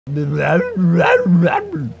Alright.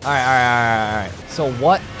 So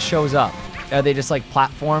what shows up? Are they just like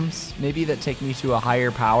platforms, maybe, that take me to a higher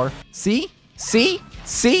power? See?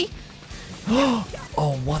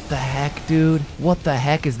 Oh, what the heck, dude? What the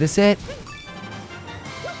heck? Is this it?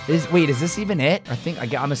 Wait, is this even it?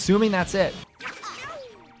 I'm assuming that's it.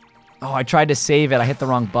 Oh, I tried to save it. I hit the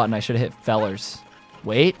wrong button. I should have hit fellers.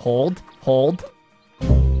 Wait, hold. Hold.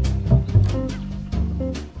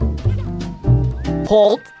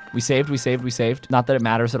 We saved. Not that it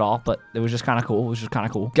matters at all, but it was just kind of cool.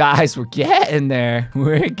 Guys, we're getting there.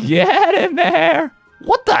 What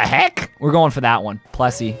the heck? We're going for that one.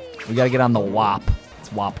 Plessy, we gotta get on the WAP.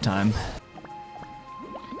 It's WAP time.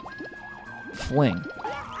 Fling.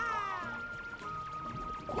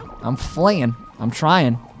 I'm flinging. I'm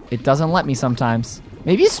trying. It doesn't let me sometimes.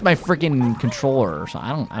 Maybe it's my freaking controller or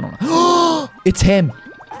something. I don't know. It's him.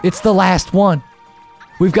 It's the last one.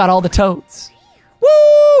 We've got all the toads.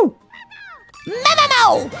 Woo!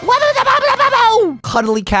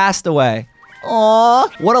 Cuddly castaway. Aw,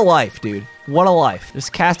 what a life, dude. What a life.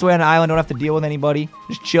 Just castaway on an island, don't have to deal with anybody.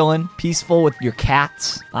 Just chilling, peaceful with your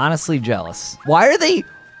cats. Honestly jealous. What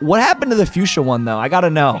happened to the fuchsia one though? I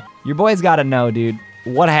gotta know. Your boy's gotta know, dude.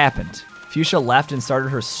 What happened? Fuchsia left and started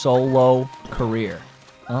her solo career.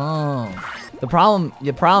 Oh. The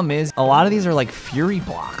problem is a lot of these are like Furry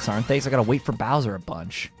blocks, aren't they? So I gotta wait for Bowser a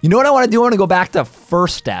bunch. You know what I wanna do? I wanna go back to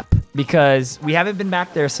First Step because we haven't been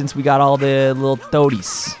back there since we got all the little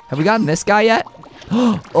toadies. Have we gotten this guy yet?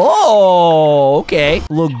 Oh, okay.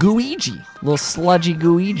 Little Gooigi. Little sludgy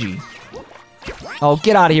Gooigi. Oh,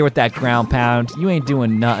 get out of here with that ground pound. You ain't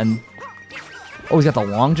doing nothing. Oh, he's got the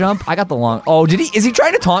long jump? I got the long. Oh, is he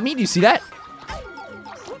trying to taunt me? Do you see that?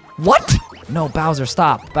 What? No, Bowser,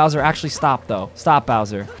 stop. Bowser, actually stop though. Stop,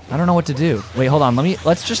 Bowser. I don't know what to do. Wait, hold on.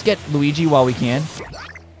 Let's just get Luigi while we can.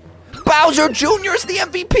 Bowser Jr.'s the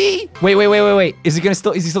MVP! Wait. Is he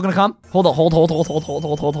still gonna come? Hold.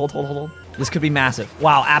 This could be massive.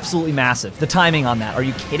 Wow, absolutely massive. The timing on that. Are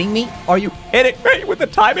you kidding me? Are you kidding me with the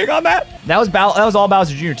timing on that? That was all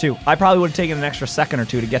Bowser Jr. too. I probably would have taken an extra second or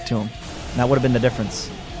two to get to him. And that would have been the difference.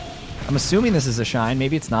 I'm assuming this is a shine.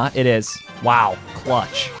 Maybe it's not. It is. Wow,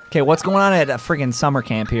 clutch. Okay, what's going on at a friggin' summer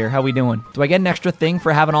camp here? How we doing? Do I get an extra thing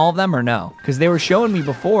for having all of them or no? Because they were showing me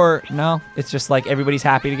before. No, it's just like everybody's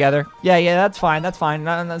happy together. Yeah, that's fine. That's fine.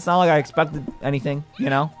 It's not like I expected anything, you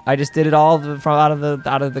know? I just did it all out of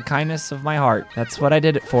the kindness of my heart. That's what I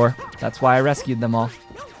did it for. That's why I rescued them all.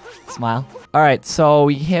 Smile. All right, so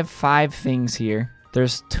we have 5 things here.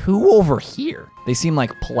 There's 2 over here. They seem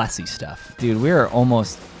like Plessy stuff. Dude, we're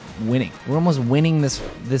almost winning. We're almost winning this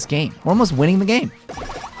game. We're almost winning the game.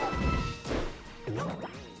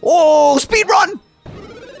 Oh, speed run!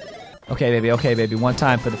 Okay, baby. One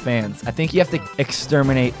time for the fans. I think you have to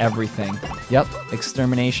exterminate everything. Yep,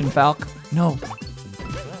 extermination, Falc.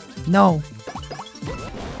 No.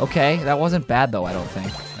 Okay, that wasn't bad though, I don't think.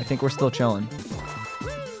 I think we're still chilling.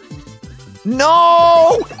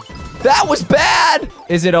 No! That was bad!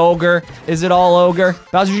 Is it ogre? Is it all ogre?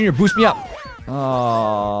 Bowser Jr., boost me up.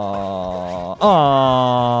 Oh.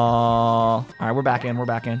 All right, we're back in.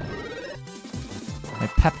 My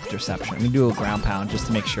pepped reception. I'm gonna do a ground pound just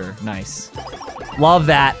to make sure. Nice. Love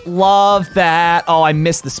that. Oh, I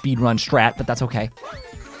missed the speedrun strat, but that's okay.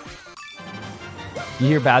 You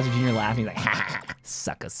hear Bowser Jr. laughing. He's like, ha,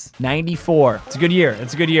 suckers. 94. It's a good year.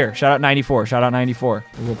 Shout out 94.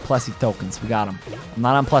 The little Plessy tokens. We got them. I'm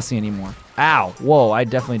not on Plessy anymore. Ow. Whoa, I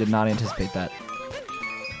definitely did not anticipate that.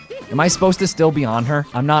 Am I supposed to still be on her?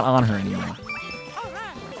 I'm not on her anymore.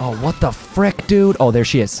 Oh, what the frick, dude? Oh, there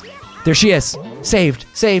she is. Saved.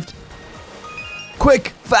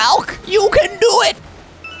 Quick, Falc, you can do it!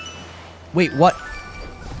 Wait, what?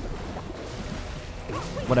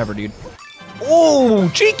 Whatever, dude. Oh,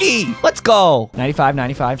 cheeky! Let's go!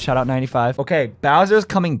 95, shout out 95. Okay, Bowser's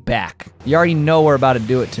coming back. You already know we're about to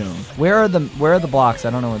do it to him. Where are the blocks? I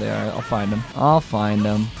don't know where they are. I'll find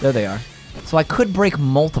them. There they are. So I could break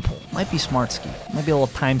multiple. Might be smart ski. Might be a little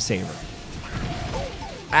time saver.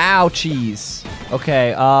 Ouchies.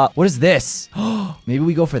 Okay, what is this? Maybe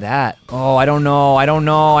we go for that. Oh, I don't know,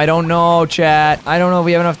 chat. I don't know if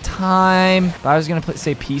we have enough time. Bowser's gonna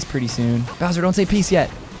say peace pretty soon. Bowser, don't say peace yet.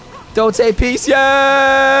 All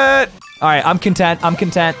right, I'm content.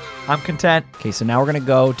 Okay, so now we're gonna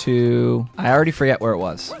go to, I already forget where it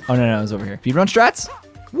was. Oh, no, it was over here. Speedrun strats?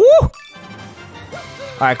 Woo! All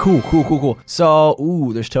right, cool. So,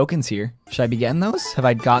 ooh, there's tokens here. Should I be getting those? Have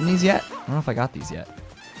I gotten these yet? I don't know if I got these yet.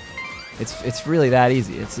 It's really that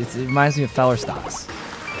easy. It reminds me of Feller stocks.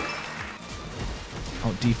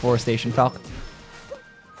 Oh, deforestation, Falc.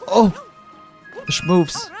 Oh, the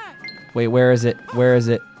schmoofs. Wait, where is it?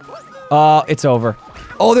 It's over.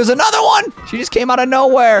 Oh, there's another one! She just came out of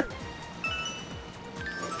nowhere.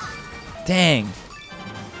 Dang.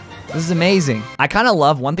 This is amazing. I kind of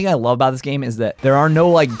love, one thing I love about this game is that there are no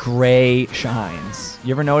like gray shines.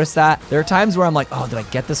 You ever notice that? There are times where I'm like, oh, did I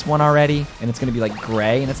get this one already? And it's gonna be like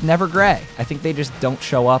gray, and it's never gray. I think they just don't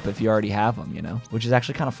show up if you already have them, you know? Which is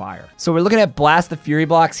actually kind of fire. So we're looking at Blast the Fury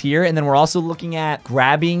blocks here, and then we're also looking at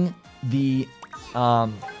grabbing the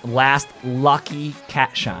last lucky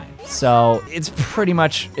cat shine. So it's pretty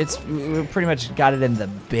much, we pretty much got it in the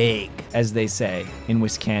big, as they say in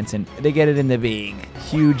Wisconsin. They get it in the big,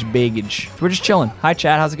 huge baggage. We're just chilling. Hi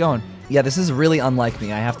chat, how's it going? Yeah, this is really unlike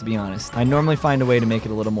me, I have to be honest. I normally find a way to make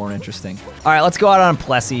it a little more interesting. All right, let's go out on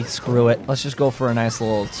Plessy, screw it. Let's just go for a nice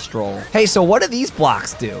little stroll. Hey, so what do these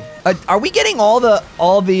blocks do? Are we getting all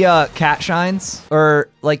the cat shines? Or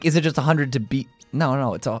like, is it just 100 to beat?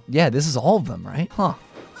 No, it's all, yeah, this is all of them, right? Huh,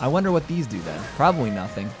 I wonder what these do then. Probably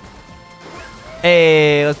nothing.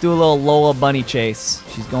 Hey, let's do a little Lola bunny chase.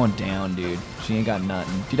 She's going down, dude. She ain't got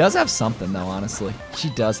nothing. She does have something though, honestly. She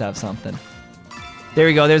does have something. There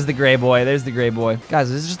we go, there's the gray boy, there's the gray boy.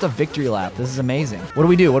 Guys, this is just a victory lap. This is amazing. What do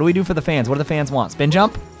we do? What do we do for the fans? What do the fans want? Spin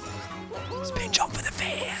jump? Spin jump for the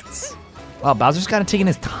fans. Wow, Bowser's kind of taking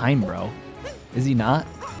his time, bro. Is he not?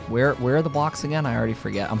 Where are the blocks again? I already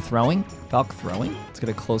forget. I'm throwing? Falc throwing? Let's get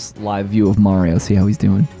a close live view of Mario, see how he's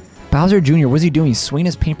doing. Bowser Jr., what's he doing? He's swinging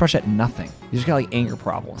his paintbrush at nothing. He's just got like anger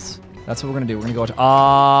problems. That's what we're gonna do. We're gonna go to,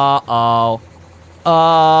 uh-oh.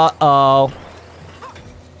 Uh-oh.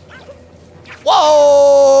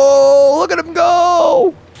 Whoa! Look at him go!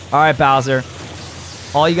 All right, Bowser.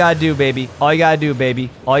 All you gotta do, baby. All you gotta do, baby.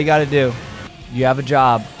 All you gotta do. You have a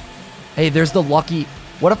job. Hey, there's the lucky...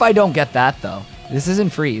 What if I don't get that, though? This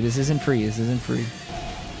isn't free. This isn't free. This isn't free.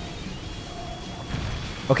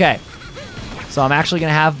 Okay. So I'm actually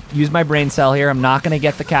gonna use my brain cell here. I'm not gonna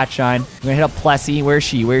get the cat shine. I'm gonna hit up Plessy. Where is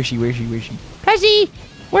she? Where is she? Where is she? Where is she? Plessy!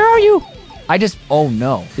 Where are you? Oh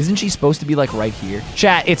no. Isn't she supposed to be like right here?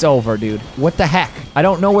 Chat, it's over, dude. What the heck? I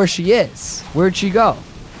don't know where she is. Where'd she go?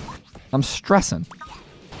 I'm stressing.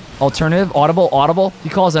 Alternative, audible. He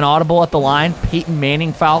calls an audible at the line. Peyton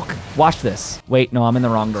Manning Falc. Watch this. Wait, no, I'm in the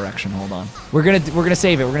wrong direction. Hold on. We're gonna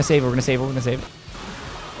save it. We're gonna save it.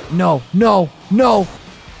 No.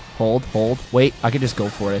 Hold. Wait, I could just go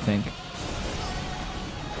for it, I think.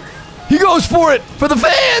 He goes for it for the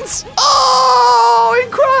fans. Oh,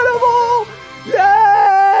 incredible.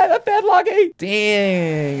 Yeah, that fan lucky.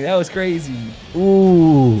 Dang, that was crazy.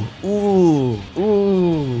 Ooh.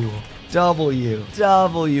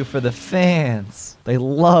 W for the fans. They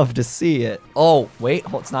love to see it. Oh, wait,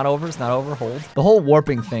 it's not over, hold. The whole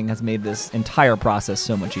warping thing has made this entire process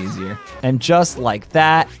so much easier. And just like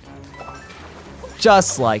that,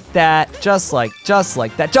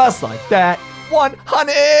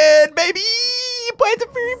 100, baby! Plant the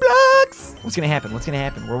Furry blocks! What's gonna happen?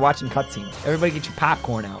 We're watching cutscenes. Everybody get your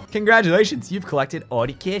popcorn out. Congratulations, you've collected all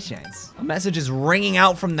the cat shines. A message is ringing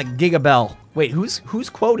out from the Gigabell. Wait, whose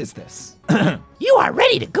quote is this? You are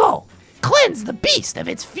ready to go. Cleanse the beast of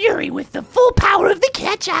its fury with the full power of the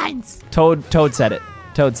cat shines. Toad said it.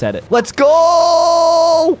 Let's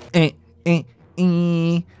go!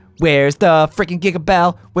 Where's the freaking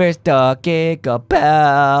Gigabell? Where's the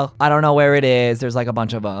Gigabell? I don't know where it is. There's like a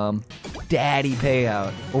bunch of daddy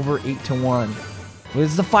payout. Over 8-1.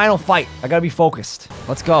 This is the final fight. I gotta be focused.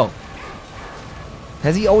 Let's go.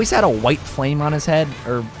 Has he always had a white flame on his head?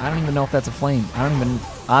 Or I don't even know if that's a flame. I'm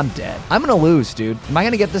dead. I'm gonna lose, dude. Am I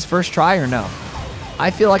gonna get this first try or no?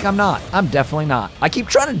 I feel like I'm not. I'm definitely not. I keep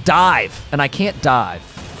trying to dive and I can't dive.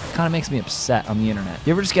 It kind of makes me upset on the internet.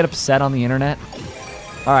 You ever just get upset on the internet?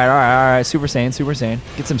 All right. Super Saiyan.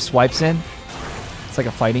 Get some swipes in. It's like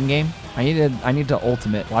a fighting game. I need to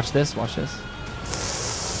ultimate. Watch this. This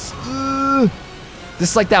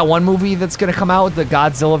is like that one movie that's gonna come out with the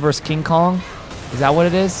Godzilla vs. King Kong. Is that what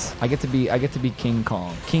it is? I get to be King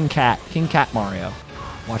Kong. King Cat Mario.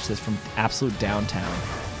 Watch this from absolute downtown.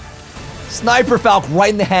 Sniper Falc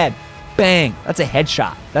right in the head. Bang. That's a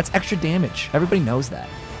headshot. That's extra damage. Everybody knows that.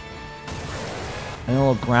 And a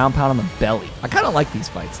little ground pound on the belly. I kind of like these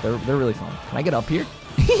fights. They're really fun. Can I get up here?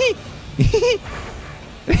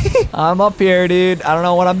 I'm up here, dude. I don't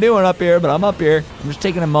know what I'm doing up here, but I'm up here. I'm just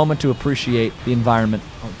taking a moment to appreciate the environment.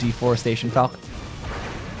 Oh, deforestation Falc.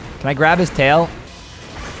 Can I grab his tail?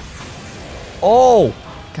 Oh!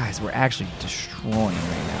 Guys, we're actually destroying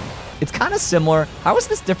right now. It's kind of similar. How is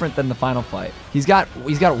this different than the final fight? He's got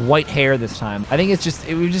white hair this time. I think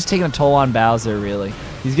we've just taken a toll on Bowser, really.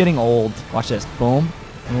 He's getting old. Watch this. Boom.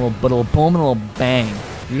 And a little boom and a little bang.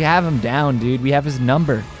 We have him down, dude. We have his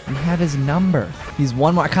number. He's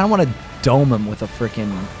one more. I kind of want to dome him with a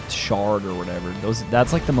freaking shard or whatever.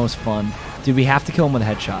 That's like the most fun. Dude, we have to kill him with a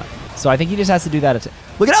headshot. So I think he just has to do that.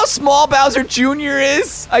 Look at how small Bowser Jr.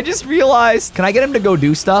 is. I just realized. Can I get him to go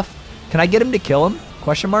do stuff? Can I get him to kill him?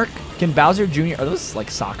 Question mark. Can Bowser Jr. Are those like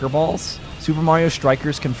soccer balls? Super Mario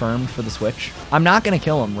Strikers confirmed for the Switch. I'm not gonna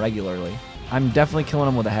kill him regularly. I'm definitely killing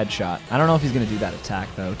him with a headshot. I don't know if he's gonna do that attack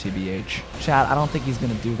though, TBH. Chat, I don't think he's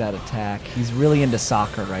gonna do that attack. He's really into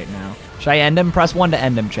soccer right now. Should I end him? Press 1 to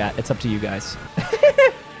end him, chat. It's up to you guys.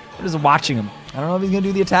 I'm just watching him. I don't know if he's gonna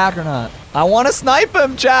do the attack or not. I wanna snipe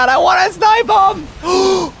him, chat. I wanna snipe him.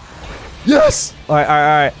 Yes! All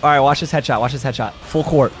right, watch this headshot, watch this headshot. Full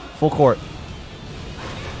court, full court.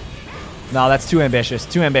 No, that's too ambitious,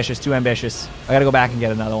 too ambitious, too ambitious. I gotta go back and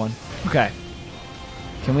get another one. Okay.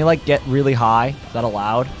 Can we like get really high? Is that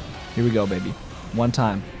allowed? Here we go, baby. One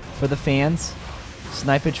time. For the fans.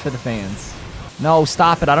 Snipage for the fans. No,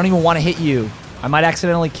 stop it. I don't even want to hit you. I might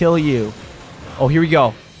accidentally kill you. Oh, here we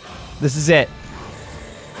go. This is it.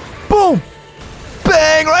 Boom!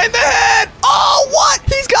 Bang! Right in the head! Oh, what?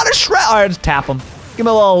 He's got a shred. All right, just tap him. Give him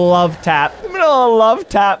a little love tap. Give him a little love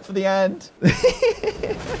tap for the end.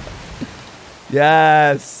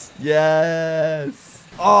 Yes. Yes.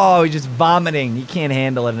 Oh, he's just vomiting. He can't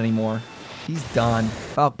handle it anymore. He's done.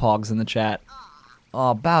 Falc Pog's in the chat.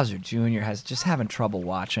 Oh, Bowser Jr. has just having trouble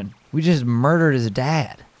watching. We just murdered his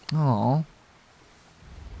dad. Oh.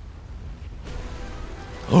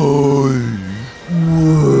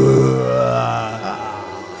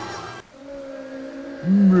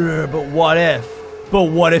 But what if? But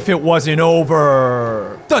what if it wasn't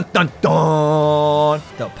over? Dun dun dun!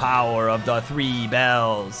 The power of the 3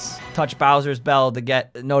 bells. Touch Bowser's bell to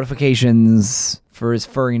get notifications for his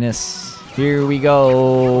furriness. Here we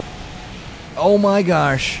go. Oh my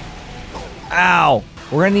gosh. Ow.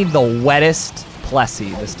 We're gonna need the wettest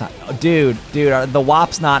Plessy this time. Oh, dude, the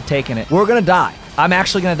WAP's not taking it. We're gonna die. I'm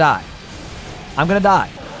actually gonna die. I'm gonna die.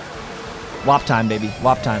 WAP time, baby.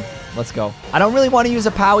 WAP time. Let's go. I don't really want to use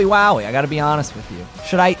a Powie Wowie. I gotta be honest with you.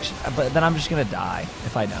 But then I'm just gonna die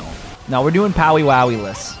if I don't. No, we're doing Powie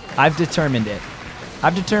Wowie-less. I've determined it.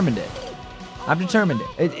 I've determined it. I've determined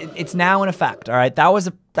it. It's now in effect, all right? That was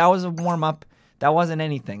a warm-up. That wasn't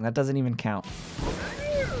anything. That doesn't even count.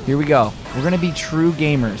 Here we go. We're gonna be true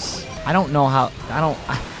gamers. I don't know how,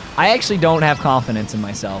 I actually don't have confidence in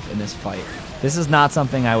myself in this fight. This is not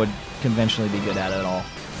something I would conventionally be good at all.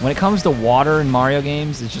 When it comes to water in Mario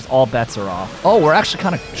games, it's just all bets are off. Oh, we're actually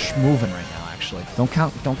kind of moving right now, actually. Don't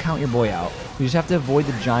count your boy out. We just have to avoid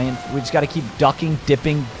the giant. We just got to keep ducking,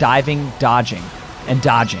 dipping, diving, dodging, and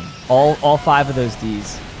dodging. All 5 of those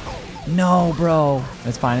Ds. No, bro.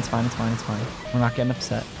 It's fine. It's fine. It's fine. It's fine. We're not getting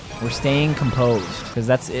upset. We're staying composed because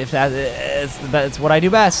that's what I do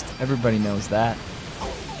best. Everybody knows that.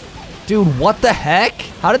 Dude, what the heck?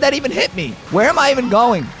 How did that even hit me? Where am I even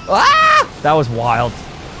going? Ah! That was wild.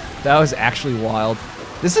 That was actually wild.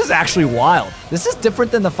 This is actually wild. This is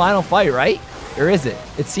different than the final fight, right? Or is it?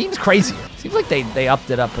 It seems crazier. Seems like they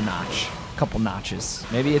upped it up a notch. A couple notches.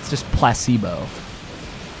 Maybe it's just placebo.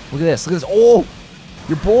 Look at this. Look at this. Oh!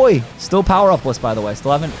 Your boy. Still power-upless, by the way.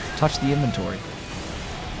 Still haven't touched the inventory.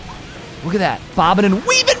 Look at that. Bobbing and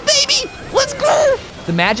weaving, baby! Let's go!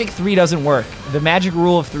 The Magic 3 doesn't work. The Magic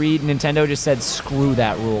Rule of 3, Nintendo just said, screw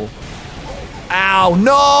that rule. Ow!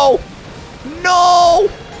 No! No!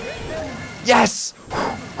 Yes!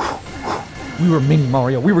 We were Mini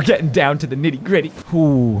Mario. We were getting down to the nitty gritty.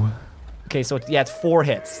 Ooh. Okay, so yeah, it's 4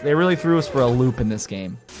 hits. They really threw us for a loop in this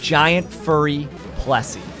game. Giant furry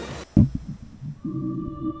Plessy.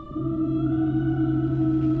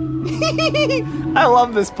 I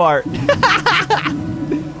love this part.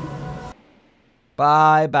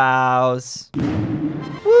 Bye, Bows.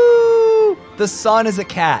 Woo! The sun is a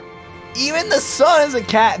cat. Even the sun is a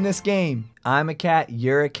cat in this game. I'm a cat,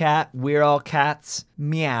 you're a cat, we're all cats.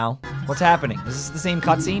 Meow. What's happening? Is this the same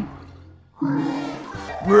cutscene?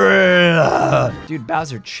 Dude,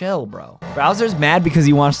 Bowser, chill, bro. Bowser's mad because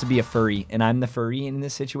he wants to be a furry, and I'm the furry in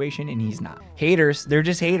this situation, and he's not. Haters, they're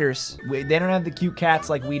just haters. They don't have the cute cats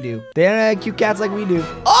like we do. They don't have cute cats like we do.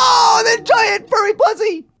 Oh, the giant furry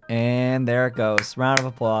pussy! And there it goes. Round of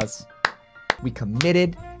applause. We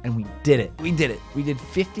committed, and we did it. We did it. We did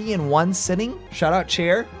 50 in one sitting. Shout out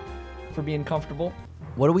Chair for being comfortable.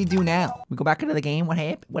 What do we do now? We go back into the game. What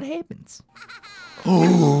happens?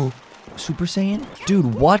 Oh, Super Saiyan,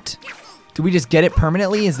 dude. What? Do we just get it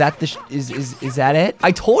permanently? Is that the is that it?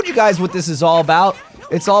 I told you guys what this is all about.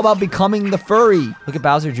 It's all about becoming the furry. Look at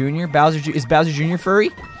Bowser Jr. Is Bowser Jr. furry?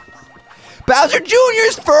 Bowser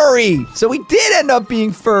Jr.'s furry. So we did end up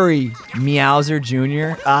being furry. Meowser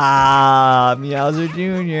Jr. Ah, Meowser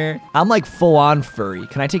Jr. I'm like full on furry.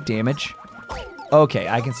 Can I take damage? Okay,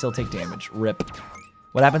 I can still take damage. Rip.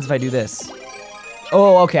 What happens if I do this?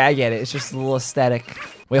 Oh, okay, I get it. It's just a little aesthetic.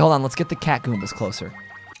 Wait, hold on. Let's get the cat Goombas closer.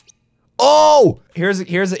 Oh! Here's a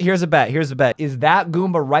bet. Here's a bet. Is that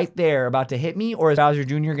Goomba right there about to hit me, or is Bowser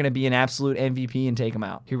Jr. gonna be an absolute MVP and take him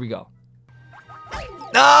out? Here we go.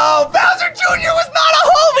 No! Bowser Jr. was not a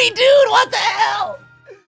homie, dude! What the hell?